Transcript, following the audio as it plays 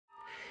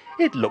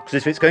It looks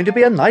as if it's going to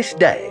be a nice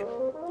day.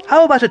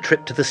 How about a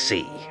trip to the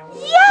sea?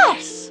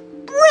 Yes!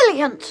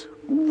 Brilliant!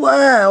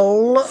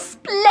 Well...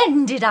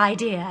 Splendid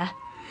idea.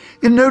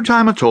 In no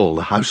time at all,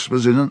 the house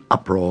was in an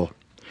uproar.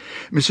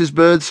 Mrs.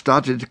 Bird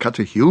started to cut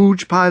a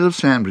huge pile of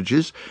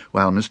sandwiches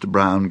while Mr.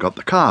 Brown got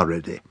the car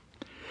ready.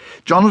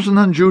 Jonathan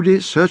and Judy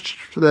searched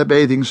for their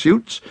bathing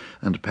suits,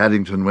 and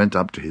Paddington went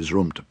up to his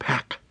room to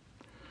pack.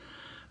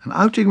 An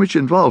outing which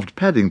involved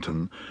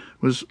Paddington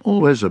was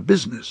always a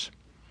business.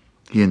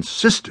 He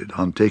insisted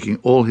on taking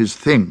all his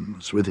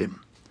things with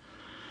him.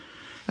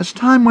 As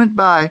time went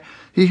by,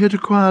 he had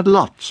acquired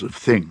lots of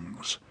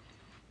things.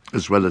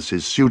 As well as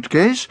his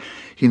suitcase,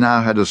 he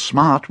now had a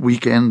smart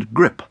weekend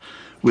grip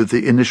with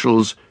the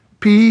initials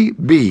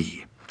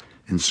P.B.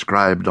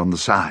 inscribed on the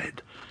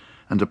side,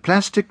 and a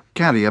plastic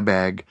carrier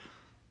bag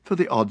for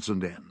the odds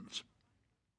and ends.